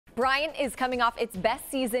Bryant is coming off its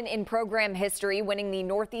best season in program history, winning the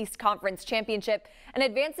Northeast Conference Championship and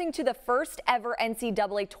advancing to the first ever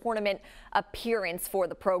NCAA tournament appearance for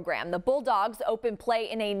the program. The Bulldogs open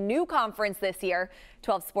play in a new conference this year.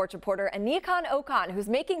 12 Sports reporter inaugural, who's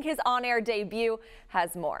making his on-air debut,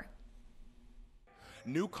 has more.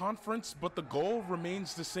 New conference, but the goal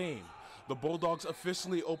remains the same. The Bulldogs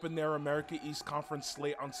officially opened their America East Conference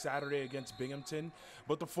slate on Saturday against Binghamton,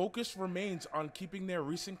 but the focus remains on keeping their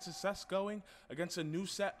recent success going against a new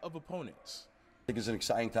set of opponents. I think it's an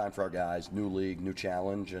exciting time for our guys. New league, new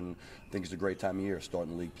challenge, and I think it's a great time of year.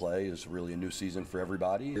 Starting league play is really a new season for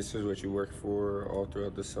everybody. This is what you work for all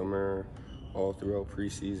throughout the summer, all throughout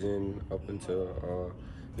preseason, up until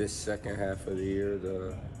this second half of the year,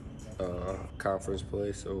 the conference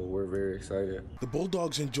play, so we're very excited. The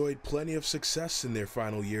Bulldogs enjoyed plenty of success in their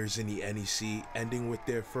final years in the NEC, ending with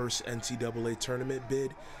their first NCAA tournament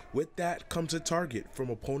bid. With that comes a target from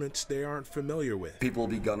opponents they aren't familiar with. People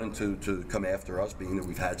will be gunning to come after us, being that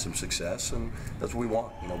we've had some success, and that's what we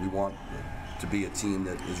want. You know, we want to be a team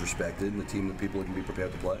that is respected and a team that people can be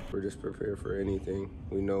prepared to play. We're just prepared for anything.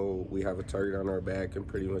 We know we have a target on our back, and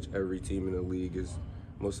pretty much every team in the league is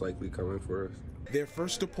most likely coming for us. Their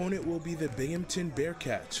first opponent will be the Binghamton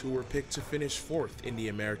Bearcats, who were picked to finish fourth in the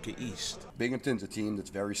America East. Binghamton's a team that's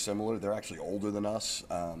very similar. They're actually older than us,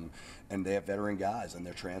 and they have veteran guys and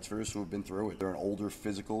they're transfers who have been through it. They're an older,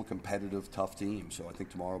 physical, competitive, tough team, so I think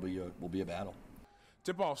tomorrow will be a battle.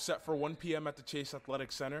 Tip-off set for 1 p.m. at the Chase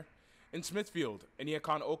Athletic Center. In Smithfield,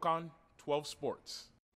 Iniakan Okan, 12 Sports.